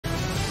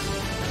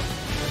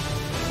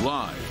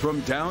Live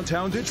from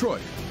downtown Detroit,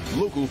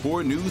 Local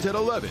 4 News at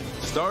 11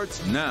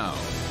 starts now.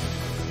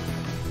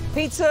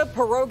 Pizza,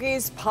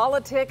 pierogies,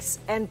 politics,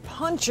 and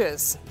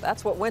punches.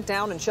 That's what went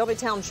down in Shelby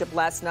Township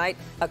last night,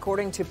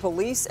 according to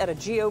police at a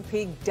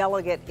GOP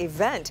delegate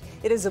event.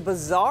 It is a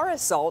bizarre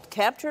assault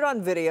captured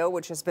on video,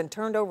 which has been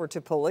turned over to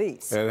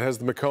police. And it has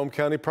the Macomb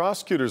County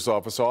Prosecutor's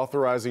Office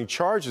authorizing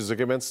charges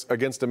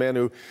against a man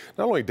who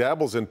not only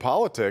dabbles in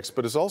politics,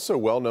 but is also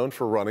well known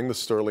for running the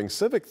Sterling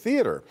Civic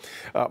Theater.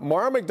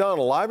 Mara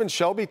McDonald live in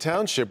Shelby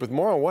Township with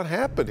more on what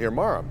happened here.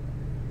 Mara.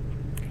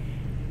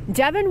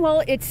 Devin,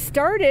 well, it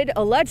started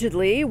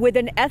allegedly with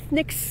an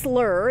ethnic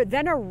slur,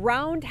 then a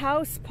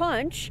roundhouse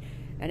punch,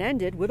 and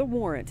ended with a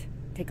warrant.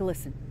 Take a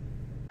listen.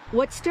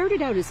 What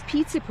started out as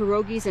pizza,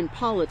 pierogies, and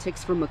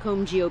politics for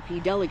Macomb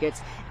GOP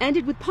delegates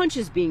ended with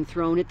punches being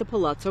thrown at the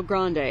Palazzo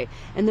Grande.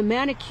 And the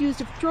man accused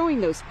of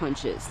throwing those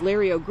punches,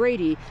 Larry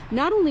O'Grady,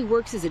 not only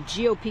works as a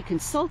GOP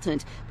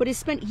consultant, but has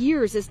spent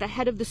years as the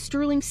head of the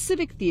Sterling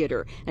Civic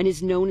Theater and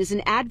is known as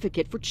an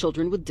advocate for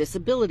children with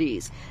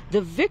disabilities.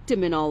 The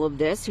victim in all of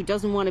this, who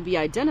doesn't want to be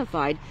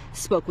identified,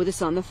 spoke with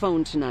us on the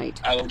phone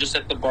tonight. I was just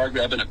at the bar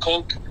grabbing a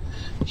Coke.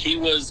 He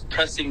was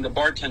pressing the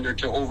bartender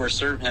to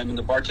overserve him, and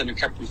the bartender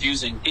kept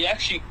refusing. He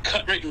actually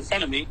cut right in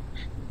front of me,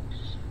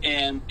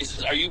 and he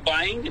says, "Are you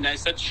buying?" And I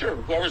said, "Sure,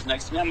 whoever's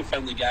next to me, I'm a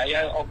friendly guy.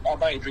 Yeah, I'll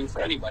buy a drink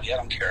for anybody. I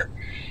don't care."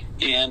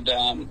 And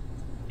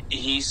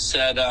he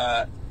said,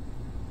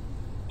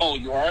 "Oh,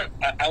 you are?"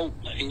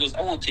 He goes,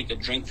 "I won't take a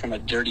drink from a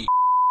dirty."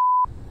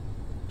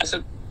 I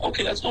said,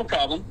 "Okay, that's no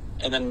problem."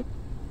 And then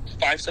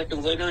 5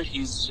 seconds later,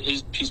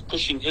 he's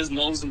pushing his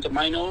nose into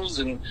my nose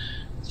and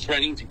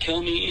threatening to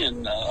kill me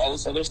and all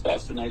this other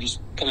stuff, and I just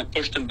kind of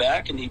pushed him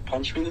back and he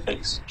punched me in the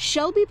face.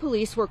 Shelby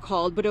police were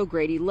called, but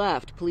O'Grady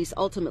left. Police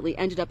ultimately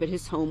ended up at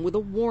his home with a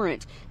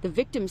warrant. The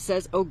victim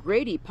says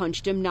O'Grady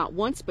punched him not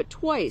once but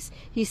twice.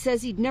 He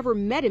says he'd never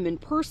met him in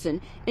person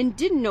and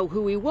didn't know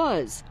who he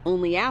was,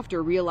 only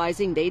after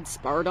realizing they'd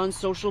sparred on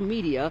social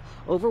media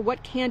over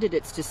what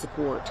candidates to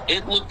support.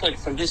 It looked like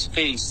from his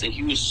face that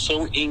he was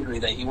so angry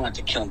that he wanted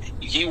to kill me.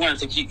 He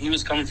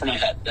was coming for my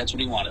head. That's what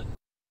he wanted.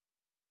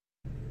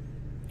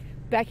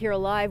 Back here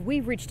live,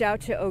 we've reached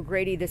out to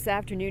O'Grady this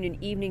afternoon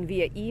and evening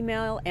via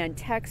email and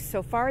text.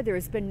 So far, there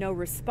has been no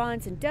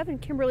response. And Devin,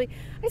 Kimberly,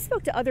 I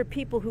spoke to other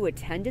people who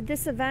attended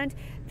this event.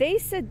 They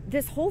said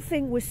this whole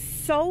thing was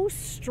so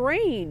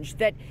strange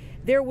that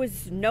there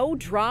was no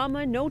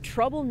drama, no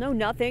trouble, no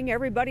nothing.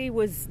 Everybody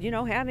was,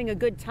 having a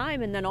good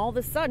time. And then all of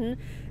a sudden,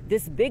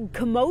 this big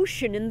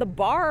commotion in the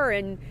bar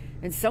and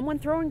someone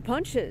throwing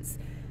punches.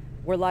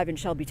 We're live in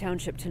Shelby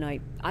Township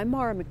tonight. I'm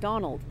Mara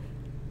McDonald.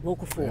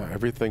 Local 4. Yeah,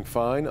 everything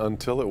fine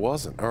until it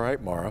wasn't. All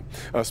right, Mara.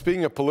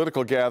 Speaking of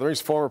political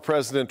gatherings, former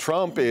President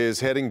Trump is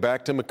heading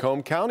back to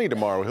Macomb County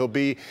tomorrow. He'll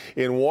be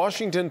in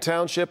Washington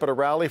Township at a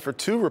rally for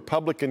two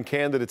Republican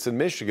candidates in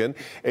Michigan,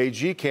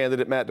 AG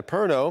candidate Matt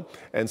DePerno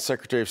and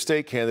Secretary of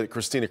State candidate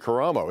Christina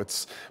Caramo.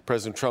 It's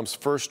President Trump's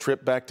first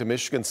trip back to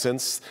Michigan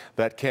since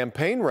that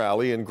campaign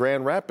rally in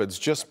Grand Rapids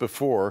just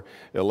before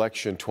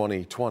election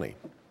 2020.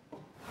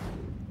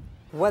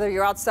 Whether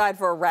you're outside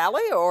for a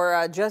rally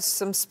or just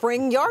some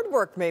spring yard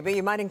work, maybe,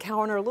 you might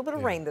encounter a little bit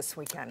of rain this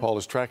weekend. Paul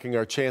is tracking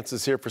our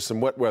chances here for some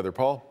wet weather.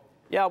 Paul?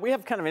 Yeah, we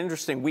have kind of an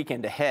interesting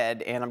weekend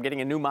ahead, and I'm getting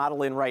a new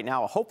model in right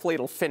now. Hopefully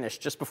it'll finish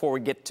just before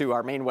we get to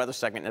our main weather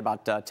segment in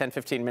about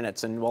 10-15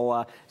 minutes, and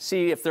we'll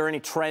see if there are any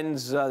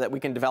trends that we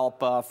can develop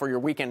for your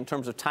weekend in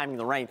terms of timing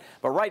the rain.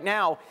 But right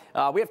now,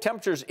 we have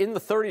temperatures in the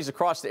 30s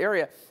across the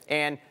area,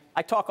 and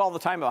I talk all the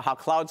time about how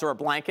clouds are a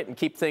blanket and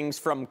keep things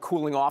from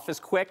cooling off as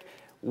quick.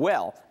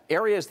 Well,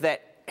 areas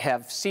that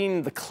have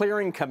seen the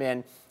clearing come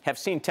in have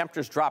seen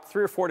temperatures drop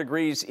 3 or 4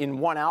 degrees in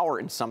 1 hour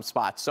in some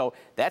spots. So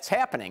that's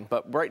happening.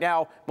 But right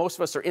now, most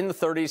of us are in the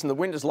 30s, and the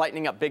wind is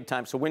lightening up big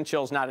time. So wind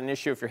chill is not an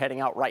issue if you're heading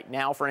out right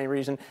now for any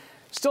reason.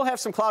 Still have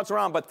some clouds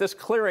around, but this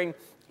clearing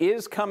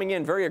is coming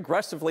in very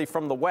aggressively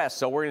from the west.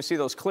 So we're going to see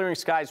those clearing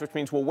skies, which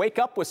means we'll wake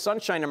up with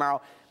sunshine tomorrow,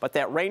 but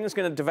that rain is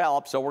going to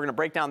develop. So we're going to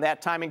break down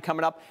that timing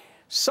coming up.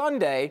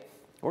 Sunday,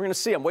 we're going to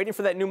see. I'm waiting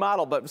for that new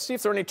model, but see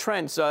if there are any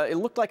trends. It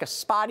looked like a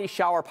spotty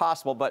shower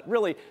possible, but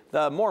really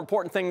the more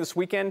important thing this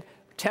weekend,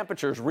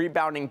 temperatures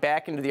rebounding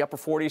back into the upper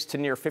 40s to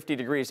near 50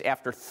 degrees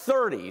after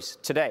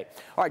 30s today.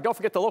 All right, don't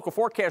forget the Local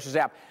Forecasters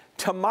app.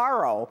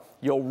 Tomorrow,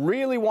 you'll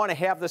really want to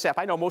have this app.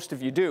 I know most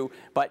of you do,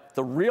 but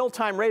the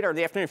real-time radar in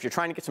the afternoon, if you're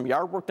trying to get some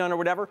yard work done or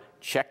whatever,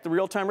 check the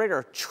real-time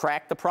radar.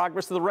 Track the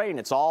progress of the rain.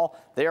 It's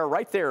all there,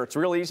 right there. It's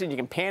real easy. You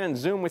can pan and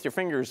zoom with your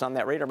fingers on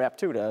that radar map,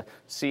 too, to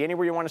see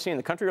anywhere you want to see in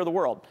the country or the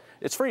world.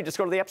 It's free. Just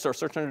go to the App Store,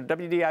 search under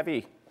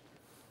WDIV.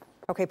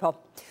 Okay,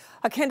 Paul.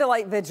 A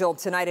candlelight vigil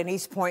tonight in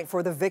East Point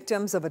for the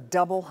victims of a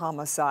double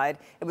homicide.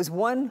 It was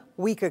 1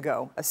 week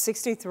ago. A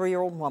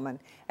 63-year-old woman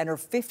and her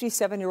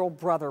 57-year-old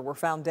brother were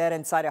found dead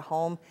inside a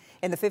home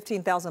in the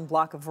 15,000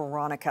 block of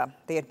Veronica.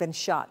 They had been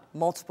shot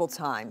multiple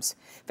times.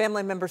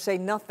 Family members say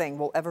nothing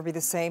will ever be the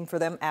same for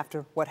them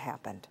after what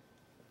happened.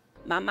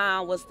 My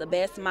mom was the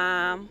best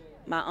mom.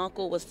 My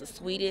uncle was the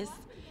sweetest.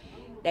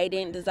 They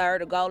didn't deserve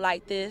to go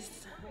like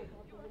this.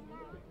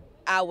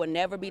 I would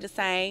never be the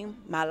same.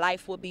 My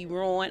life will be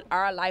ruined.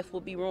 Our life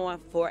will be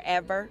ruined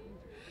forever.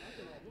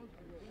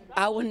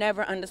 I will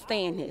never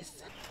understand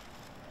this.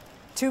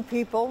 2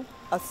 people,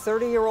 a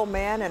 30-year-old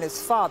man and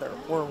his father,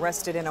 were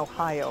arrested in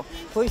Ohio.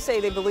 Police say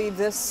they believe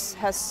this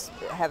has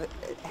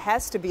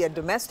to be a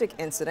domestic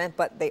incident,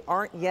 but they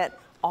aren't yet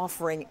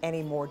offering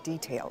any more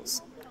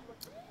details.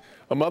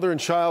 A mother and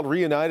child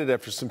reunited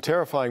after some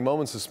terrifying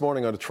moments this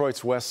morning on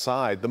Detroit's west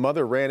side. The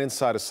mother ran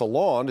inside a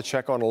salon to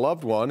check on a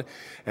loved one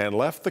and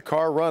left the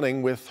car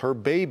running with her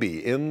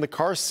baby in the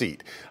car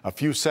seat. A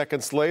few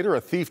seconds later,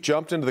 a thief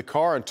jumped into the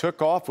car and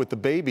took off with the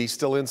baby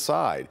still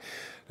inside.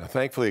 Now,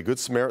 thankfully, a good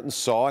Samaritan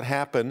saw it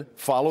happen,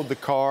 followed the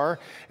car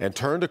and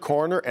turned a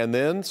corner, and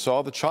then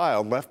saw the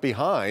child left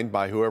behind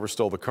by whoever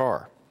stole the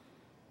car.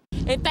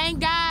 And thank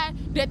God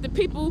that the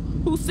people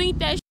who seen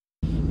that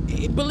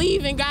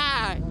believe in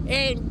God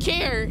and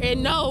care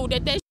and know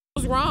that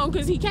was wrong,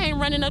 because he came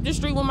running up the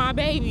street with my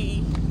baby.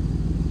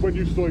 When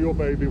you saw your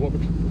baby, what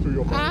went through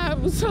your mind? I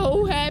was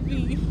so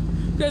happy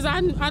because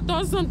I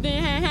thought something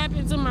had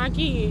happened to my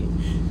kid.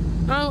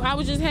 I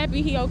was just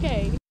happy he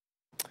okay.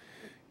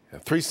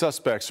 3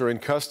 suspects are in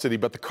custody,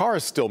 but the car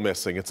is still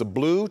missing. It's a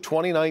blue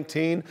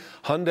 2019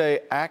 Hyundai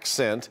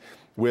Accent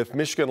with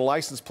Michigan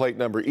license plate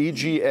number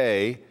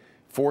EGA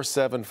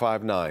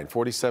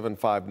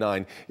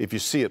 4759. If you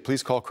see it,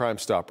 please call Crime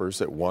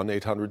Stoppers at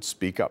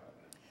 1-800-SPEAK-UP.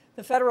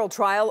 The federal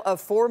trial of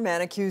 4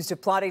 men accused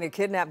of plotting to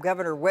kidnap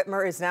Governor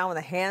Whitmer is now in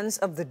the hands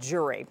of the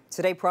jury.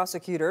 Today,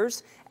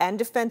 prosecutors and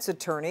defense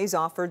attorneys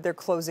offered their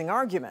closing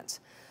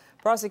arguments.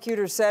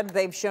 Prosecutors said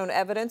they've shown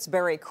evidence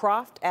Barry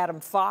Croft, Adam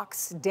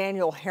Fox,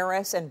 Daniel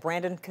Harris, and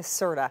Brandon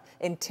Caserta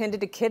intended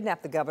to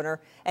kidnap the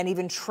governor and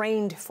even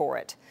trained for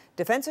it.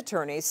 Defense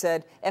attorneys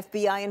said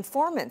FBI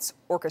informants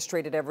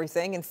orchestrated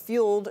everything and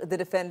fueled the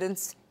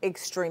defendants'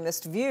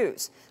 extremist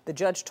views. The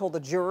judge told the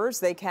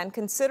jurors they can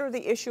consider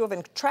the issue of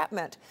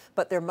entrapment,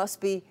 but there must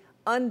be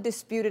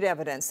undisputed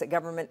evidence that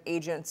government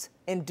agents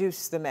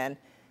induced the men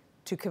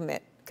to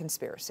commit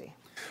conspiracy.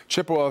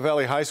 Chippewa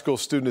Valley High School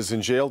student is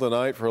in jail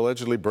tonight for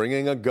allegedly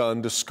bringing a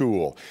gun to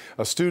school.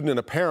 A student and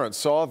a parent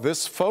saw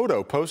this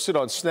photo posted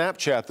on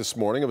Snapchat this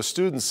morning of a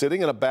student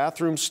sitting in a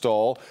bathroom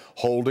stall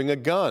holding a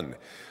gun.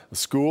 The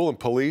school and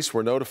police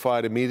were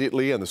notified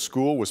immediately, and the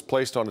school was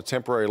placed on a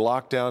temporary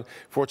lockdown.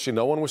 Fortunately,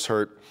 no one was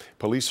hurt.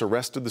 Police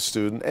arrested the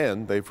student,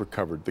 and they've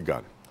recovered the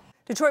gun.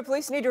 Detroit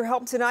police need your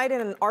help tonight in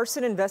an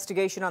arson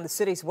investigation on the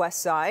city's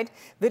west side.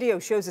 Video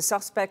shows a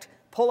suspect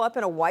pull up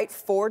in a white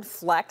Ford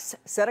Flex,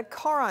 set a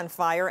car on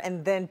fire,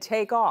 and then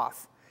take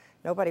off.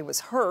 Nobody was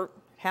hurt.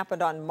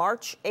 Happened on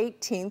March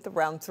 18th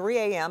around 3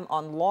 a.m.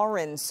 on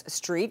Lawrence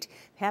Street.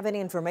 Have any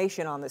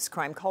information on this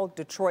crime, call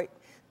Detroit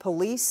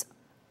Police,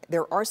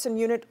 their arson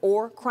unit,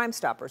 or Crime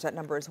Stoppers. That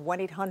number is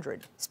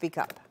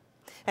 1-800-SPEAK-UP.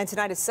 And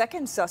tonight, a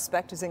second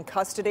suspect is in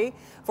custody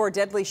for a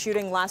deadly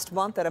shooting last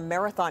month at a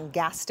Marathon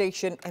gas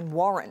station in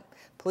Warren.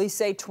 Police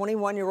say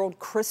 21-year-old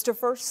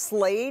Christopher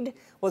Slade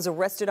was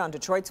arrested on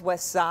Detroit's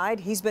west side.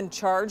 He's been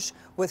charged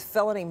with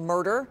felony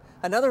murder.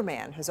 Another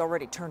man has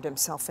already turned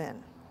himself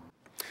in.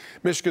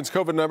 Michigan's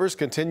COVID numbers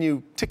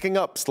continue ticking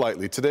up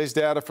slightly. Today's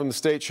data from the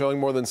state showing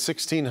more than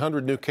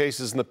 1,600 new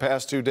cases in the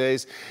past 2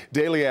 days.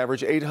 Daily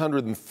average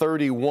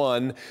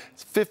 831,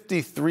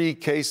 53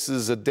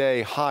 cases a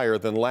day higher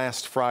than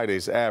last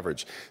Friday's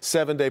average.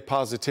 7-day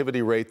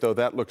positivity rate, though,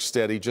 that looks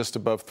steady, just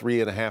above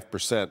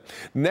 3.5%.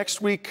 Next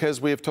week,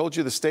 as we have told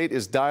you, the state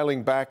is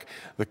dialing back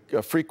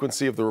the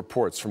frequency of the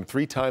reports from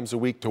 3 times a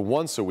week to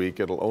once a week.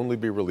 It'll only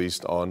be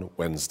released on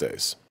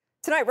Wednesdays.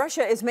 Tonight,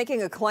 Russia is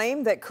making a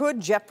claim that could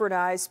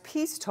jeopardize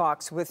peace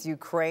talks with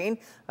Ukraine.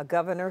 A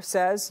governor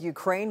says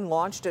Ukraine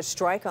launched a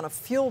strike on a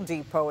fuel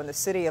depot in the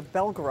city of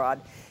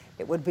Belgorod.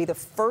 It would be the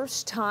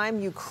first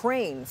time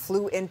Ukraine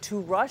flew into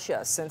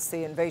Russia since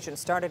the invasion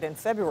started in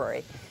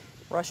February.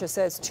 Russia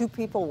says 2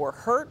 people were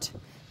hurt.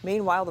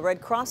 Meanwhile, the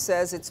Red Cross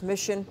says its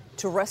mission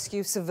to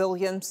rescue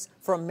civilians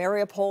from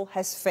Mariupol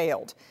has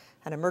failed.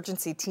 An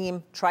emergency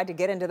team tried to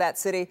get into that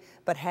city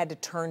but had to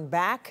turn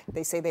back.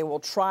 They say they will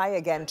try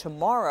again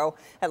tomorrow.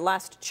 At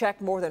last check,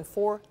 more than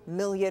 4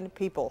 million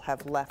people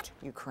have left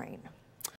Ukraine.